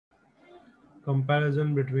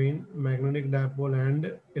Comparison between magnetic dipole and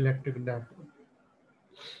electric dipole.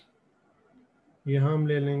 यहाँ हम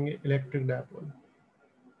ले लेंगे इलेक्ट्रिक डायपोल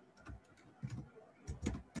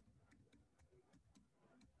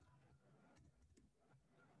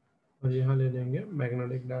और यहाँ ले लेंगे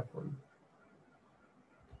मैग्नेटिक डायपोल।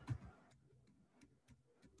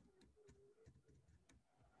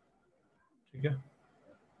 ठीक है,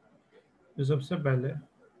 तो सबसे पहले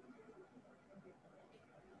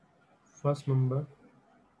फर्स्ट नंबर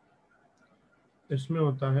इसमें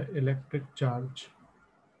होता है इलेक्ट्रिक चार्ज।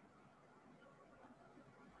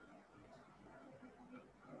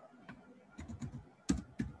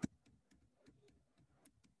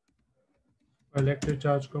 इलेक्ट्रिक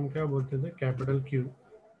चार्ज को हम क्या बोलते थे, कैपिटल क्यू।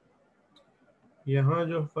 यहाँ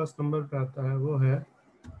जो फर्स्ट नंबर पे आता है वो है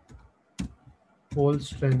पोल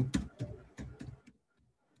स्ट्रेंथ,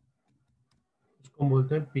 उसको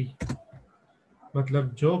बोलते हैं पी।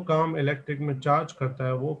 मतलब जो काम इलेक्ट्रिक में चार्ज करता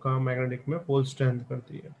है वो काम मैग्नेटिक में पोल स्ट्रेंथ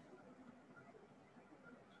करती है।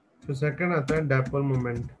 तो सेकंड आता है डायपोल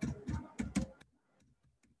मोमेंट।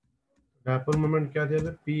 डायपोल मोमेंट क्या दिया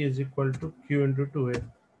था, P is equal to Q into 2a।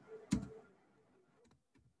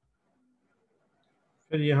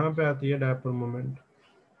 फिर यहाँ पे आती है डायपोल मोमेंट।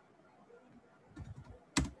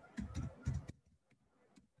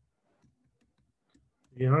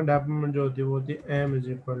 यहाँ डायपोल मोमेंट जो होती है वो होती है M is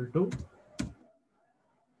equal to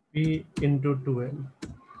P into 2l।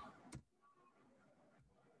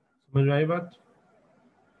 समझ में आई बात?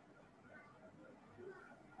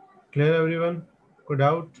 Clear everyone? कोई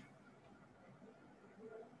doubt?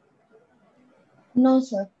 No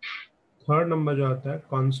sir. Third number जो आता है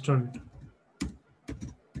कांस्टेंट।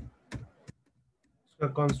 इसका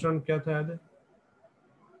कांस्टेंट क्या था याद है?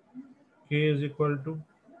 K is equal to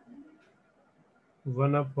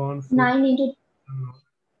 1/4 9 into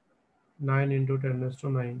 9 into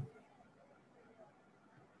 10⁹।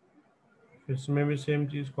 इसमें भी सेम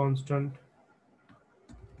चीज कांस्टेंट।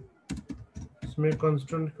 इसमें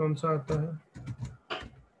कांस्टेंट कौन सा आता है?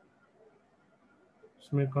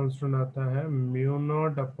 इसमें कांस्टेंट आता है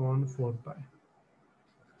μ0/4π,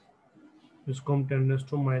 जिसको हम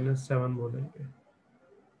 10⁻⁻7 बोलेंगे।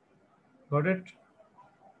 Got it?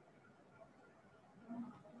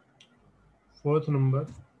 फोर्थ नंबर,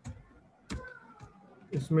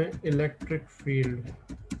 इसमें इलेक्ट्रिक फील्ड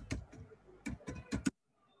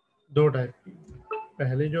दो टाइप की।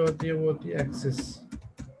 पहली जो होती है वो होती है एक्सिस।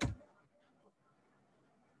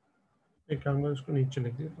 एक काम कर, इसको नीचे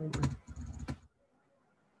लिख देता हूँ मैं।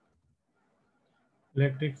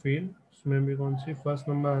 इलेक्ट्रिक फील्ड इसमें भी कौन सी फर्स्ट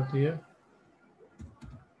नंबर आती है,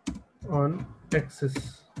 ऑन एक्सिस।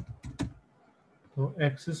 तो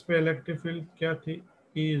एक्सिस पे इलेक्ट्रिक फील्ड क्या थी,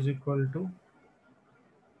 E is equal to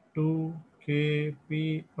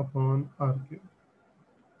 2kp/r3।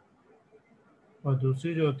 और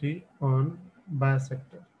दूसरी जो थी ऑन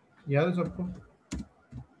बायसेक्टर। याद है सबको?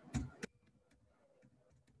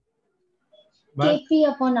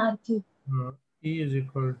 kp/r3। हाँ, E is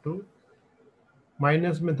equal to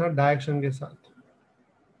minus में था डायरेक्शन के साथ।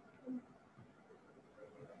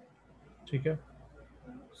 ठीक है,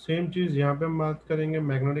 सेम चीज यहाँ पे हम बात करेंगे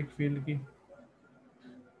मैग्नेटिक फील्ड की।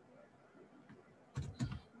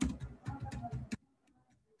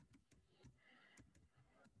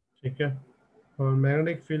 ठीक है, और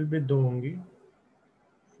मैग्नेटिक फील्ड भी दो होंगी।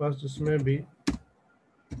 फर्स्ट इसमें भी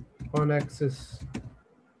ऑन एक्सिस।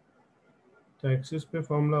 तो एक्सिस पे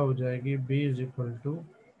फॉर्मूला हो जाएगी B is equal to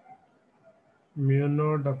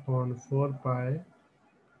μ0/4π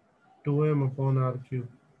 2m/r3।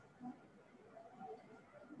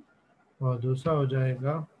 और दूसरा हो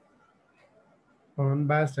जाएगा ऑन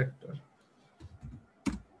बायसेक्टर।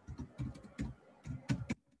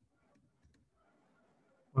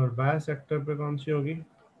 और बायसेक्टर पे कौन सी होगी,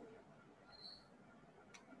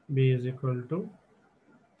 B is equal to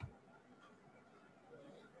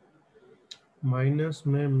minus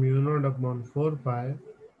में μ0/4π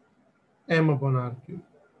m/r3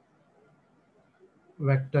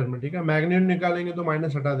 वेक्टर में। ठीक है, मैग्नीट्यूड निकालेंगे तो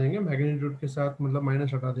माइनस हटा देंगे, मैग्नीट्यूड के साथ मतलब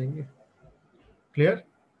माइनस हटा देंगे। क्लियर?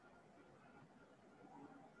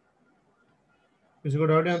 किसी को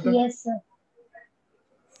डाउट यहाँ तक? Yes sir.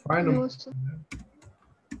 Five no number sir.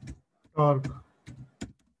 Torque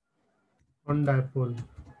on dipole.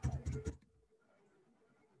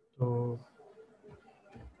 तो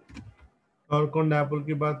टॉर्क ऑन डायपोल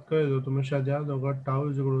की बात करें तो तुम्हें शायद याद होगा, tau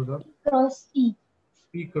is equal to cross E.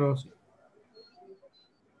 P cross,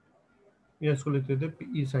 ये इसको लिखते थे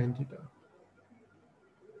PE sin थीटा।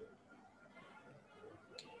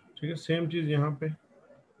 ठीक है, सेम चीज यहाँ पे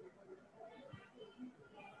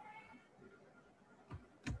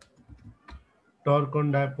टॉर्क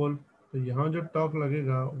ऑन डायपोल तो यहाँ जो टॉक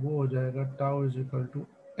लगेगा वो हो जाएगा tau is equal to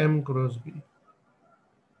M cross B,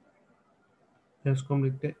 इसको हम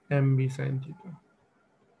लिखते हैं एम बी साइन थीटा।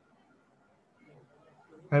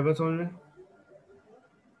 है बात समझ में?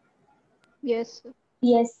 Yes, sir.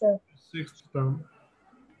 Yes, sir. Sixth term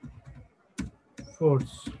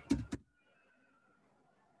force.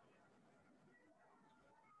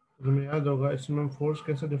 तुम्हें याद होगा इसमें हम फोर्स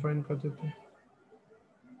कैसे डिफाइन करते थे,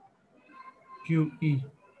 क्यू ई,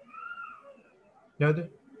 याद है?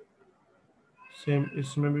 सेम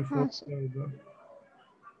इसमें भी हाँ फोर्स सर. क्या होगा,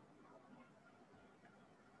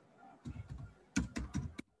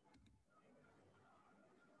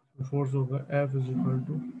 फोर्स होगा F is equal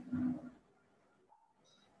to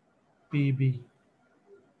P B,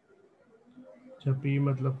 जब पी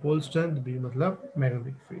मतलब पोल स्ट्रेंथ, बी मतलब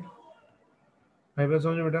मैग्नेटिक फील्ड। आई बात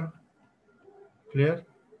समझ में बेटा? क्लियर?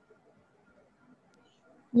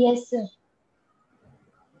 Yes, sir.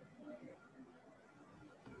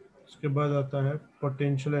 इसके बाद आता है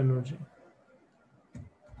पोटेंशियल एनर्जी।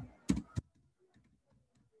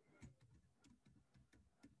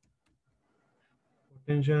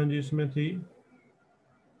 पोटेंशियल एनर्जी इसमें थी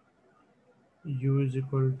U is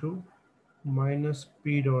equal to minus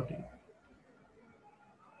P dot E,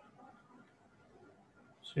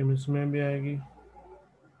 same इसमें भी आएगी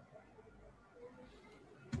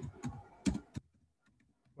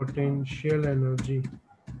पोटेंशियल एनर्जी।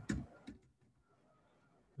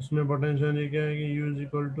 इसमें पोटेंशियल एनर्जी क्या आएगी, U is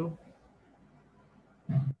equal to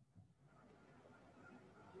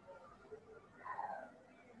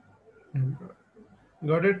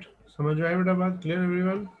got it? समझ में आया बेटा बात? Clear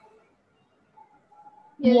everyone?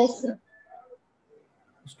 Yes, Yes, sir. sir.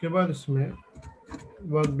 उसके बाद इसमें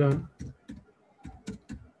वर्क डन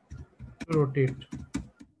रोटेट,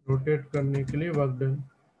 रोटेट करने के लिए वर्क डन।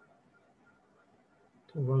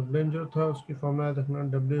 तो वर्क डन जो था उसकी फॉर्मूला रखना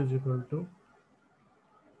W is equal to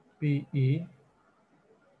P E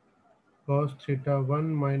cos theta 1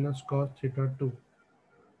 minus cos theta 2।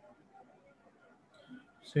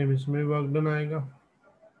 Same इसमें वर्क डन आएगा,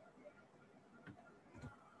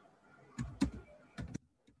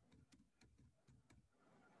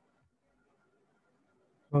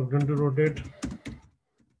 वर्क डन टू रोटेट।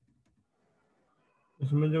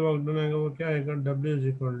 इसमें जो वर्क डन आएगा वो क्या आएगा, W is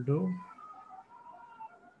equal to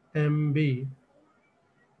M B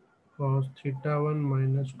cos theta 1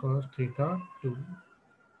 minus cos theta 2।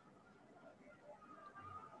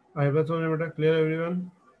 आई बात समझ में बेटा? Clear everyone?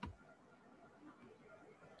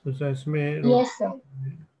 तो इसमें road Yes, sir.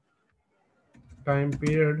 Time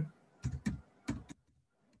period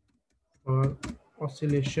और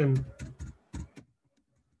ऑसिलेशन,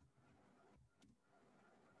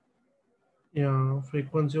 या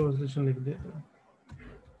फ्रीक्वेंसी ऑसिलेशन लिख देते हैं।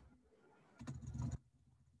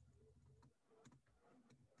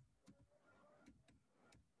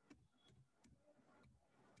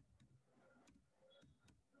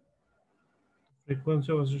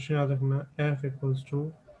 फ्रीक्वेंसी ऑसिलेशन याद रखना, F equals to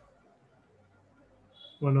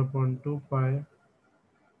 1/2 pi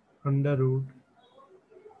under root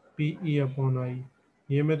P E upon I.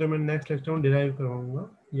 ये मैं तुम्हें नेक्स्ट लेक्चर में डिराइव करवाऊंगा,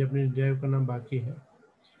 ये अपनी डिराइव करना बाकी है।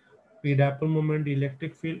 P dipole moment,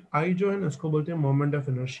 electric field, आई जो है ना उसको बोलते हैं मोमेंट ऑफ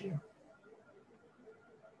इनर्शिया।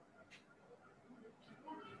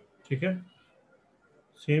 ठीक है,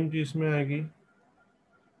 सेम चीज में आएगी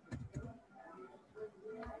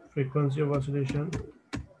फ्रीक्वेंसी ऑफ ऑसिलेशन,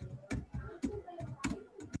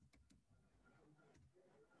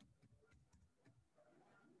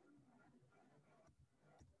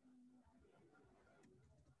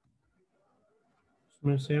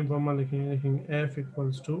 इसमें सेम फॉर्मूला लिखेंगे F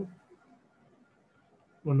equals to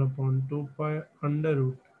 1/2 pi under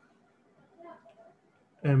root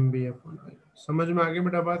M B upon I. समझ में आ गई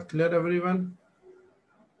बेटा बात? Clear everyone?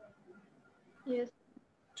 Yes.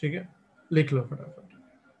 ठीक है, लिख लो फटाफट।